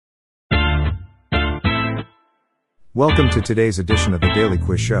Welcome to today's edition of the Daily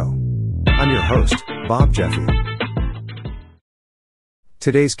Quiz Show. I'm your host, Bob Jeffy.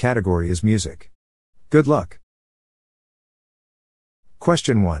 Today's category is music. Good luck.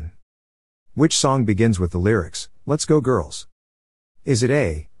 Question 1. Which song begins with the lyrics, "Let's Go Girls"? Is it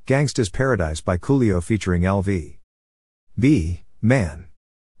A, Gangsta's Paradise by Coolio featuring LV? B, Man,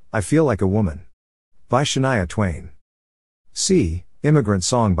 I Feel Like a Woman by Shania Twain? C, Immigrant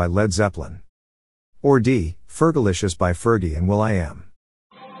Song by Led Zeppelin? Or D, Fergalicious by Fergie and will.i.am?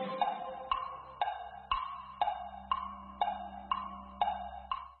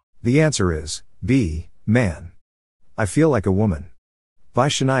 The answer is B, Man, I Feel Like a Woman by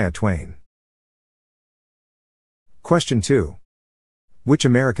Shania Twain. Question 2. Which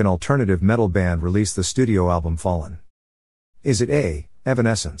American alternative metal band released the studio album Fallen? Is it A,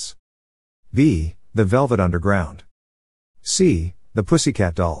 Evanescence? B, The Velvet Underground? C, The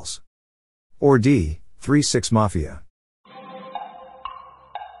Pussycat Dolls? Or D, 3-6 Mafia?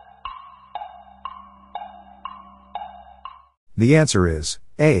 The answer is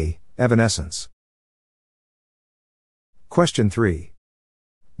A, Evanescence. Question 3.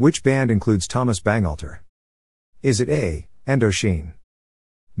 Which band includes Thomas Bangalter? Is it A, Indochine?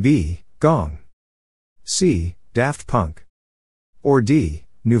 B, Gong? C, Daft Punk? Or D,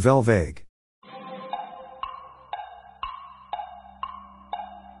 Nouvelle Vague?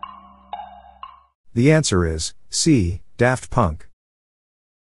 The answer is C, Daft Punk.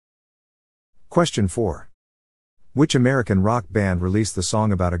 Question 4. Which American rock band released the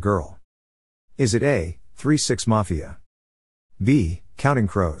song About a Girl? Is it A, 3-6 Mafia? B, Counting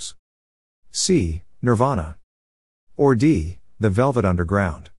Crows? C, Nirvana? Or D, The Velvet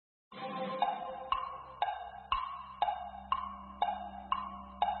Underground?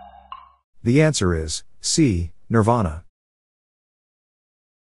 The answer is C, Nirvana.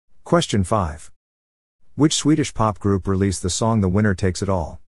 Question 5. Which Swedish pop group released the song The Winner Takes It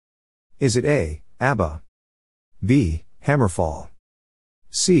All? Is it A, ABBA? B, Hammerfall?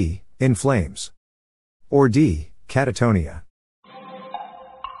 C, In Flames? Or D, Catatonia?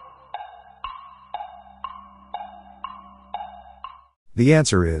 The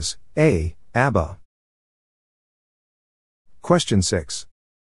answer is A, ABBA. Question 6.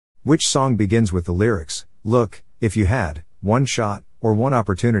 Which song begins with the lyrics, "Look, if you had one shot, or one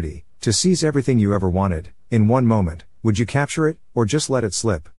opportunity, to seize everything you ever wanted, in one moment, would you capture it, or just let it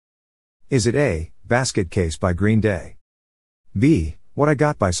slip"? Is it A, Basket Case by Green Day? B, What I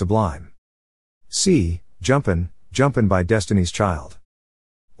Got by Sublime? C, Jumpin', Jumpin' by Destiny's Child?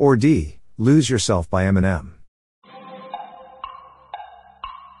 Or D, Lose Yourself by Eminem?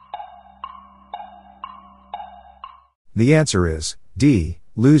 The answer is D,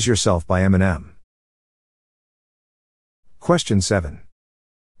 Lose Yourself by Eminem. Question 7.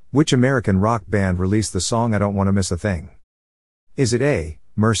 Which American rock band released the song I Don't Want to Miss a Thing? Is it A,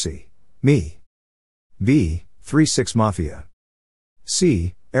 Mercy Me? B, 3-6 Mafia?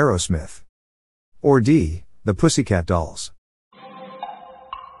 C, Aerosmith? Or D, The Pussycat Dolls?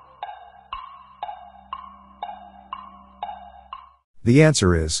 The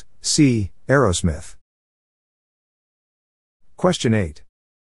answer is C, Aerosmith. Question 8.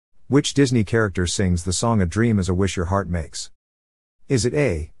 Which Disney character sings the song A Dream Is a Wish Your Heart Makes? Is it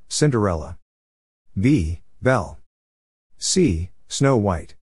A, Cinderella? B, Belle? C, Snow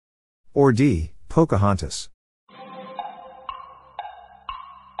White? Or D, Pocahontas?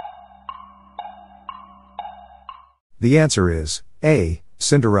 The answer is A,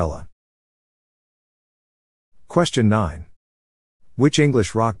 Cinderella. Question 9. Which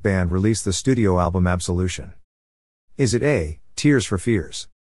English rock band released the studio album Absolution? Is it A, Tears for Fears?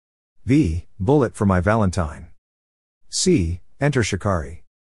 B, Bullet for My Valentine? C, Enter Shikari?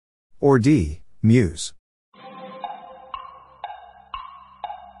 Or D, Muse?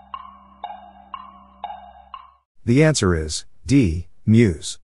 The answer is D,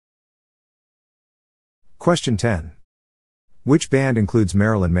 Muse. Question 10. Which band includes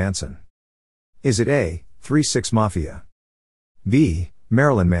Marilyn Manson? Is it A, 3-6 Mafia? B,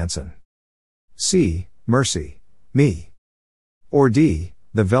 Marilyn Manson? C, Mercy Me? Or D,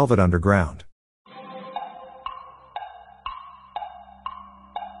 The Velvet Underground?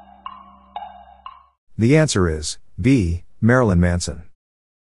 The answer is B, Marilyn Manson.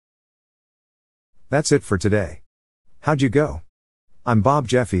 That's it for today. How'd you go? I'm Bob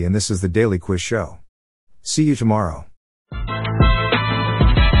Jeffy and this is the Daily Quiz Show. See you tomorrow.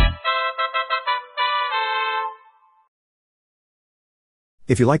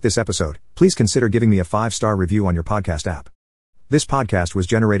 If you like this episode, please consider giving me a 5-star review on your podcast app. This podcast was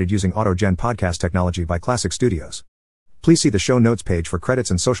generated using AutoGen podcast technology by Classic Studios. Please see the show notes page for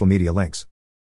credits and social media links.